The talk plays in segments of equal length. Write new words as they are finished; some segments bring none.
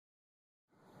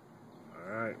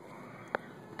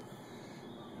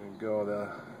go.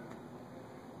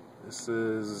 This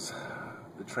is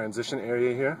the transition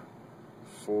area here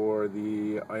for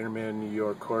the Ironman New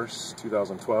York course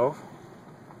 2012.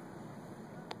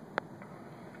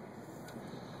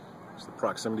 It's the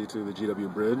proximity to the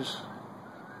GW Bridge.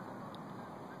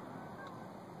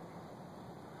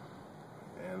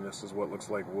 And this is what looks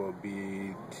like will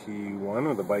be T1,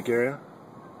 or the bike area,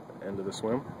 end of the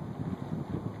swim.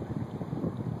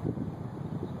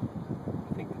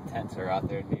 I think the tents are out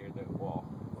there near the wall.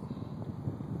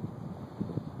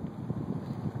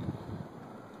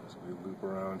 As we loop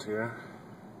around here,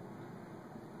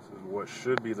 this is what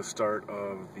should be the start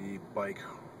of the bike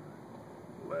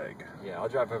leg. Yeah, I'll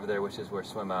drive over there, which is where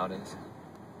swim out is.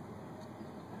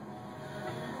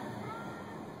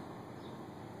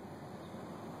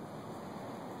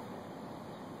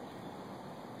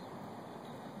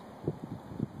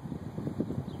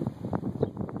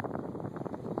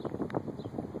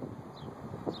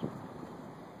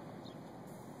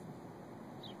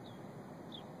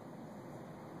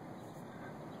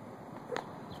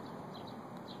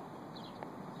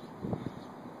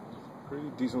 Pretty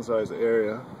decent sized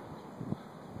area,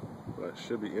 but it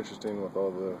should be interesting with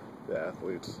all the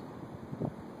athletes.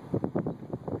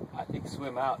 I think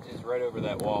swim out is right over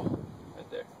that wall, right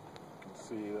there. You can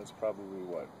see that's probably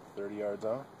what, 30 yards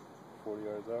out? 40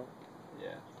 yards out?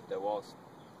 Yeah, that wall's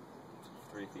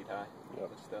 3 feet high. Yep.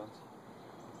 With stones.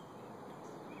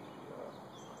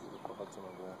 Beautiful Hudson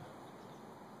over there.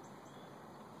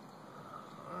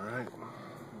 Alright.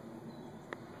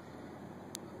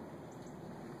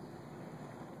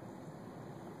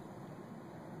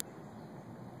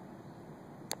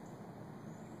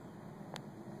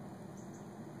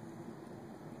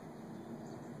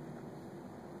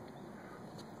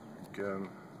 Again,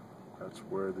 that's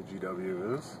where the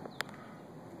GW is,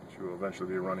 which you will eventually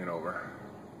be running over.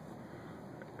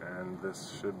 And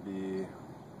this should be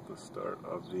the start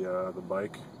of the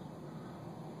bike,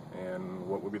 and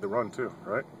what would be the run too,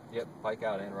 right? Yep, bike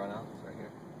out and run out. It's right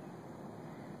here.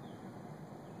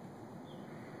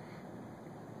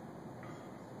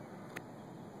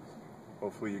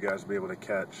 Hopefully you guys will be able to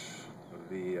catch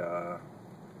the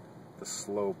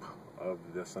slope of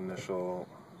this initial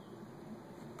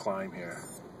climb here.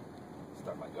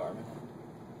 Start my Garmin.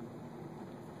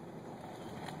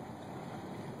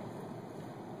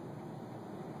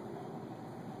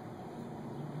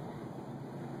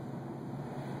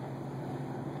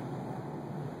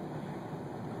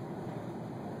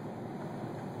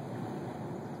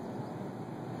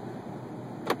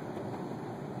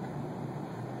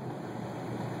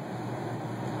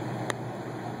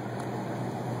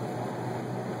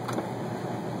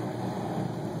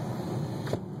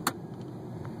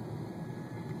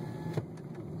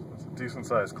 Decent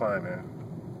sized climb here.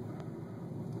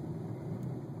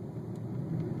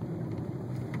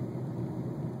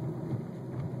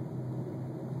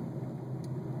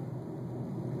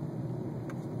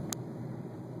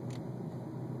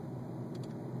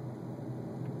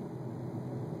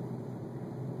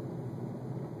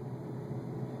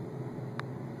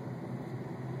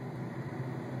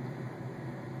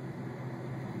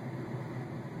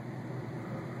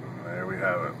 There we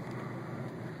have it.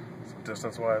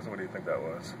 Distance-wise, what do you think that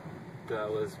was? That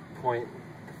was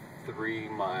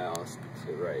 0.3 miles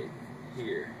to right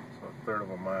here. So a third of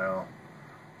a mile,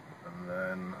 and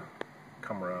then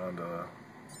come around a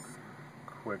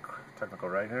quick technical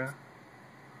right here.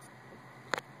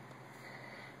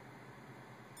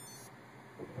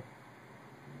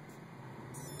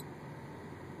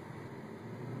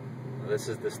 This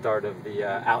is the start of the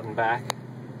out and back,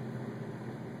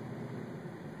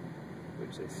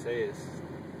 which they say is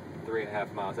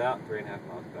 3.5 miles out, 3.5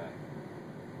 miles back.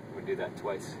 We do that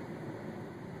twice.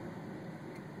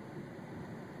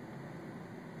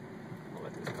 I'll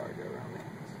let this car go around me.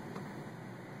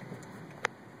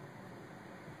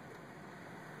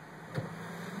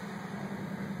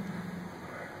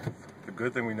 The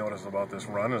good thing we noticed about this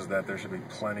run is that there should be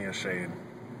plenty of shade.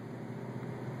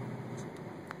 It's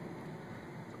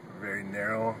a very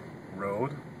narrow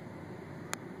road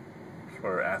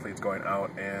for athletes going out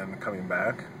and coming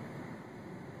back,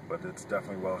 but it's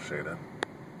definitely well shaded.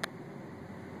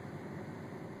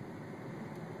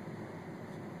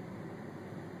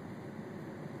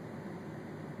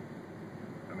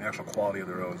 And the actual quality of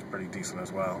the road is pretty decent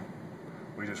as well.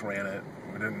 We just ran it.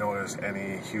 We didn't notice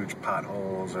any huge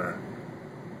potholes or...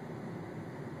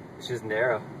 It's just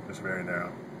narrow. Just very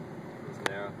narrow. It's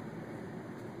narrow.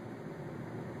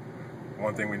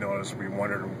 One thing we noticed, we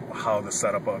wondered how the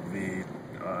setup of the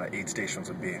aid stations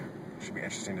would be. Should be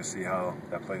interesting to see how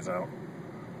that plays out.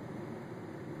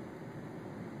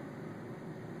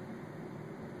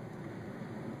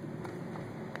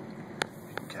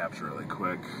 capture really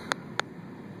quick.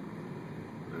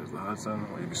 There's the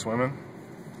Hudson. Will you be swimming?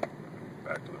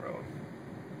 Back to the road.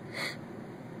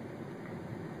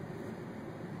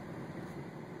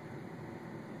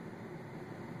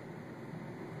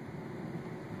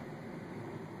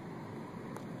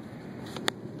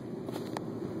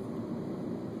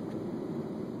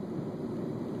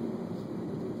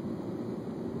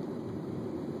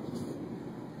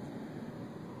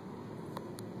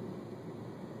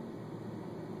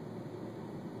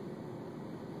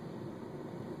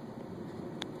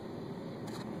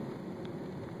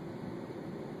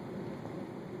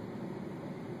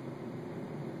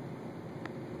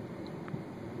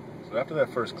 So after that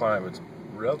first climb, it's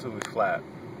relatively flat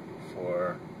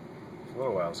for a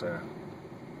little while here.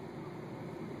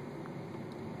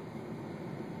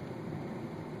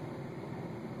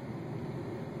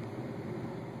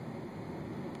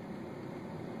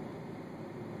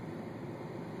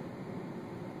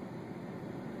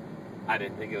 I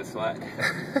didn't think it was flat.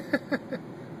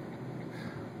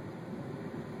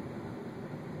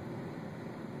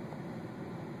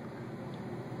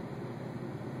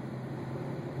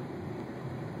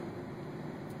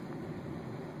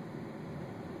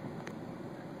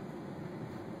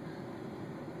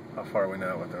 How far are we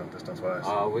now with them distance-wise?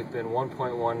 We've been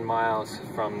 1.1 miles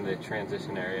from the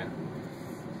transition area,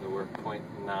 so we're 0.9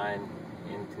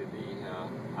 into the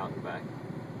out and back,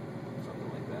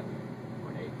 something like that.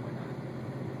 0.8,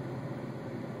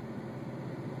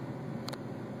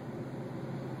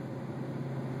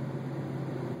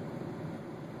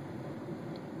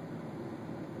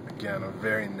 0.9. Again, a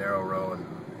very narrow road.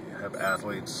 You have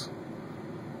athletes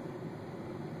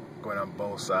going on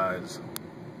both sides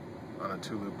on a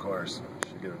 2-loop course.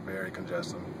 Should get very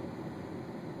congested.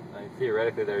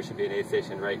 Theoretically, there should be an aid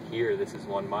station right here. This is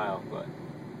 1 mile, but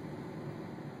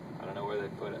I don't know where they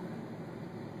put it.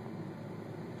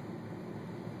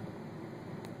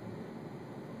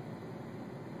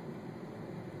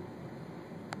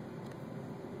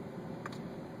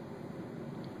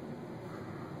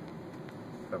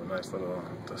 Have a nice little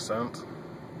descent,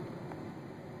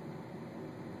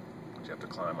 but you have to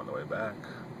climb on the way back.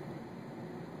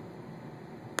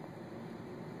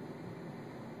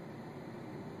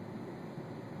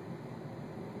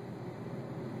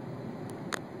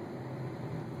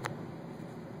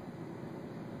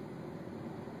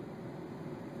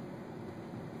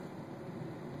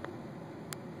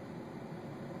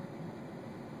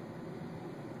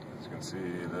 As you can see,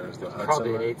 there's the Hudson.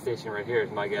 Probably an aid station right here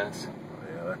is my guess.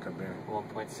 Yeah, that could be.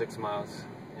 1.6 miles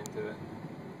into it.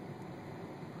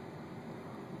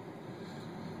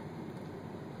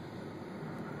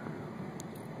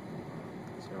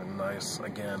 So a nice,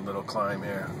 again, little climb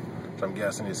here, which I'm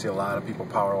guessing you see a lot of people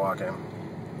power walking.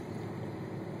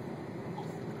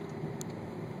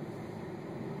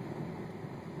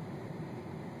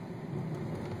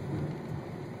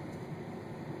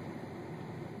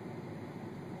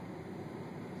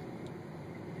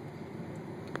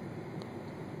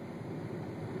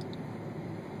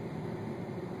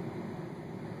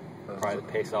 Probably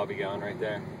the pace I'll be going right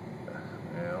there.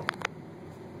 Yeah.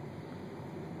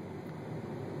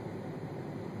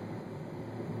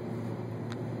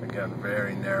 Again,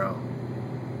 very narrow,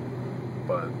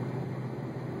 but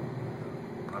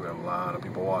probably a lot of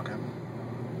people walking.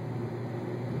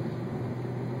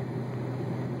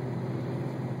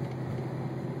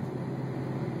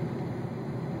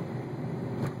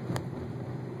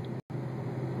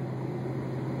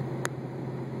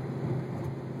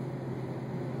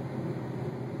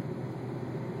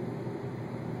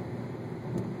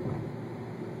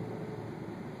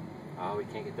 Oh, we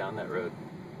can't get down that road.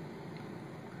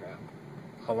 Crap.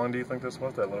 How long do you think this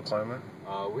was, that little climb there?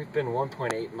 We've been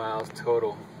 1.8 miles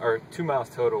total, or 2 miles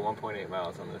total, 1.8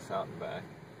 miles on this out and back.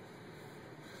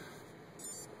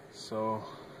 So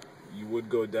you would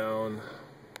go down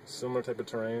similar type of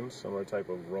terrain, similar type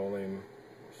of rolling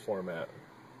format.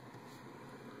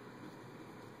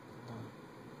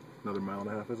 Another 1.5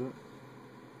 miles, is it?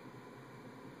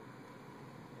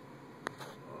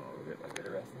 Oh, we're getting a bit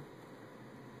arrested.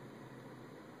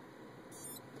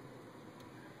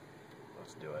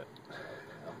 Let's do it.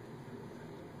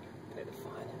 Pay the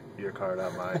fine. Your card,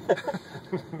 not mine.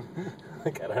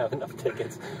 Like I don't have enough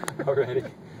tickets already.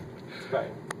 It's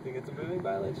fine. I think it's a moving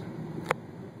violation.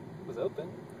 It was open.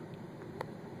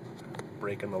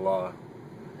 Breaking the law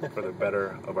for the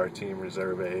better of our team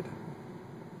reserve aid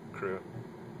crew.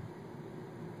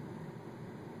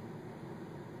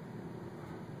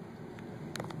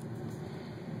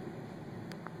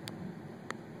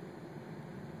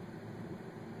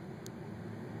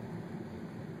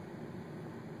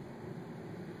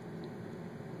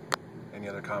 Any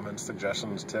other comments,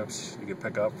 suggestions, tips you could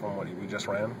pick up from what we just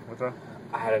ran with her?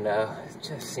 I don't know. It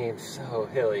just seems so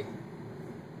hilly.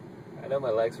 I know my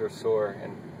legs were sore,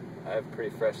 and I have pretty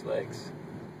fresh legs.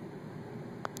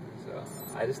 So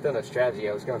I just don't have strategy.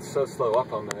 I was going so slow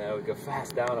up them, and then I would go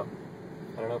fast down them.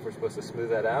 I don't know if we're supposed to smooth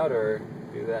that out or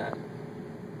do that.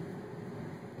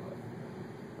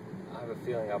 But I have a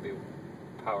feeling I'll be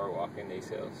power walking these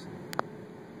hills.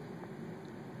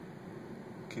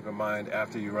 Keep in mind,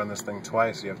 after you run this thing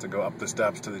twice, you have to go up the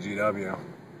steps to the GW. I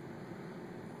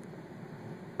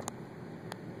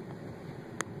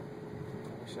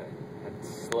wish I had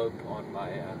slope on my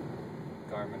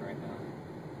Garmin right now.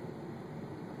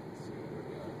 Let's see what we're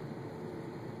doing.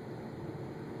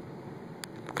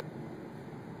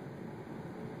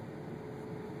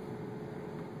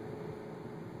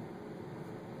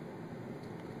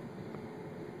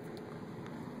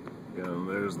 Yeah, and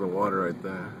there's the water right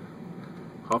there.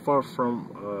 How far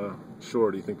from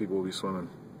shore do you think people will be swimming?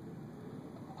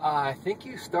 I think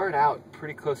you start out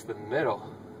pretty close to the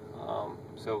middle,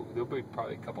 so there'll be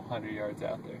probably a couple 100 yards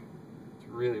out there. It's a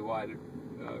really wide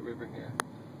river here.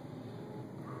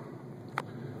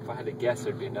 If I had to guess,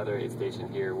 there'd be another aid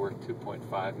station here worth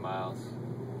 2.5 miles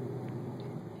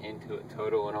into it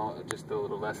total, and all, just a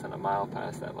little less than a mile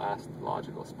past that last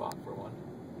logical spot for one.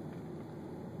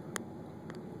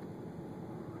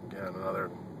 Again,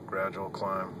 another gradual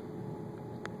climb.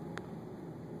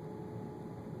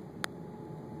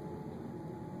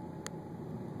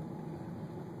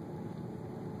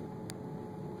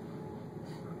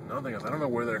 Another thing is, I don't know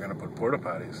where they're going to put porta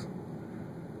potties.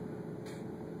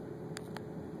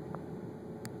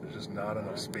 There's just not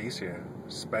enough space here.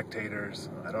 Spectators,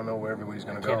 I don't know where everybody's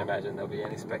going to go. I can't imagine there'll be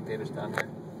any spectators down here.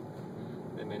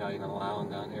 They may not even allow them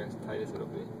down here, as tight as it'll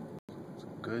be. It's a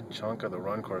good chunk of the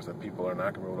run course that people are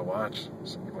not going to be able to watch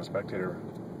from a spectator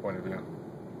point of view.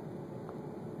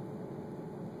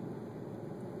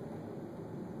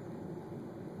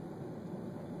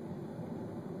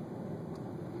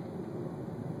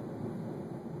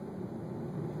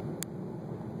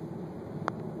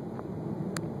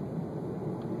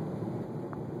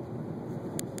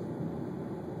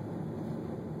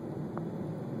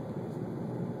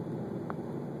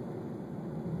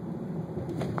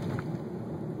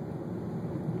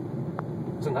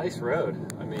 It's a nice road.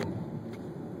 I mean,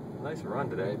 nice run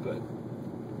today, but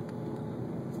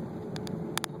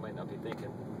I might not be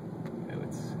thinking. You know,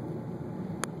 it's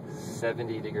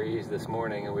 70 degrees this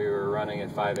morning, and we were running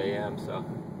at 5 a.m., so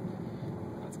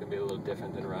that's going to be a little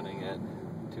different than running at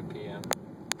 2 p.m.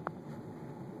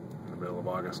 In the middle of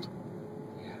August.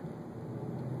 Yeah.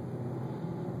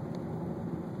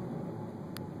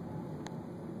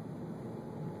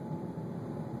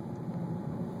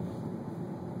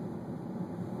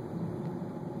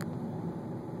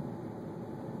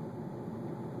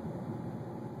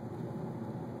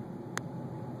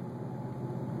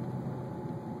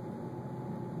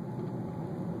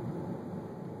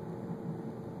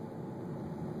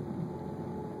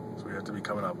 So we have to be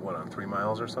coming up, what, on 3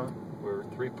 miles or so? We're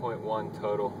 3.1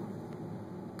 total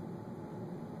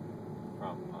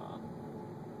from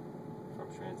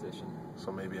transition.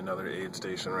 So maybe another aid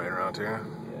station right around here.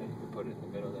 Yeah, you can put it in the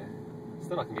middle there. It's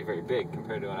still not going to be very big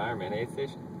compared to an Ironman aid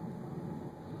station.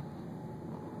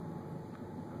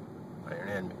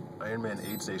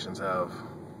 Ironman aid stations have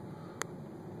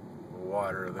the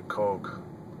water, the Coke,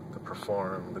 the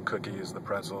Perform, the cookies, the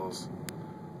pretzels.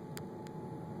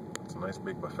 It's a nice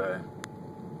big buffet.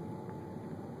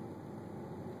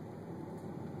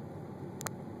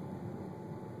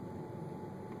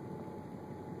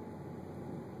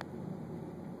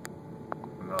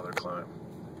 Another climb.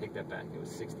 Take that back. It was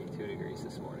 62 degrees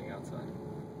this morning outside.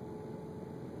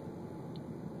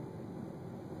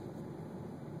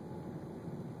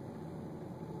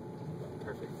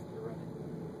 Perfect. You're running.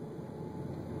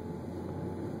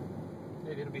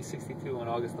 Maybe it'll be 62 on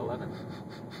August 11th.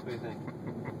 What do you think?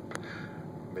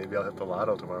 Maybe I'll hit the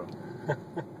lotto tomorrow.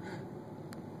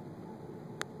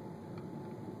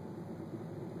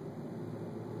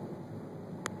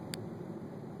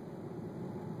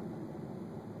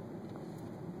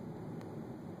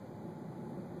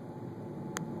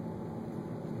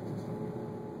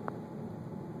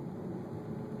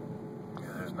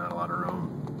 Not a lot of room.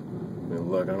 I mean,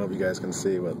 look, I don't know if you guys can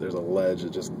see, but there's a ledge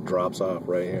that just drops off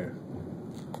right here.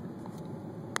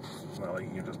 It's not like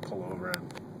you can just pull over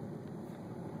and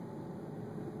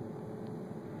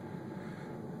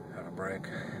have a break.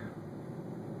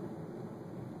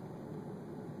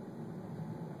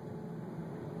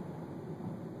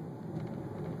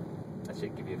 That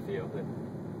should give you a feel that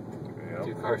Yep.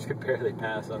 2 cars could barely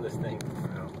pass on this thing.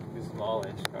 Yep. 2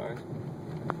 smallish cars.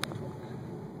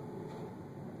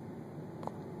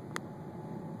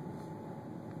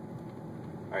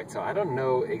 Alright, so I don't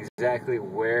know exactly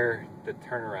where the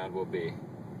turnaround will be.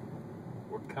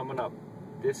 We're coming up,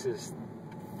 this is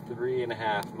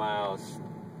 3.5 miles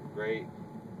right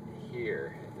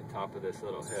here at the top of this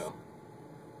little hill.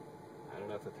 I don't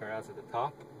know if the turnout's at the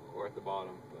top or at the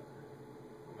bottom, but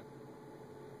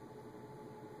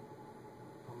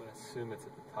I'm gonna assume it's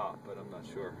at the top, but I'm not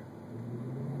sure.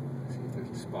 Let's see if there's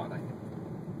a spot I can.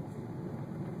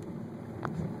 I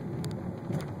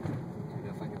don't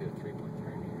know if I can do a 3-point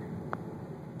turn here.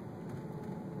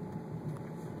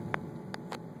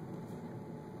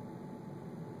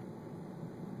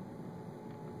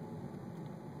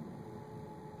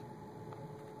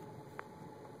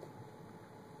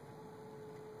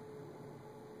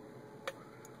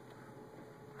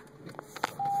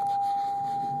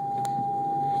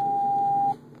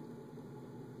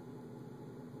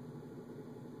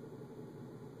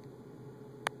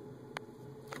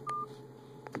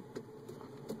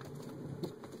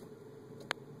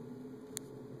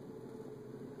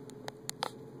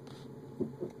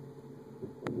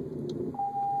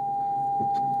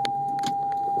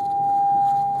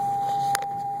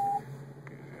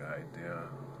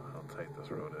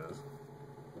 Road is.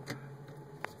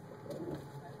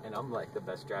 And I'm like the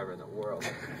best driver in the world.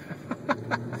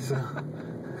 So,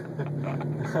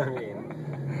 I mean,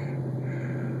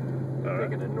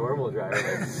 taking a normal driver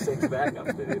like 6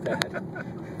 backups to do that.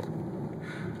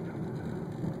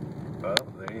 Well,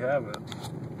 there you have it.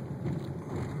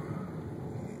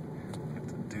 Get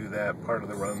to do that part of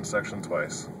the run section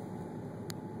twice.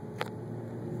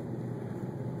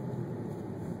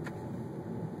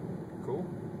 Cool.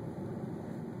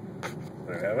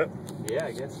 There you have it? Yeah,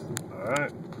 I guess.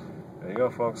 Alright. There you go,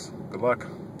 folks. Good luck.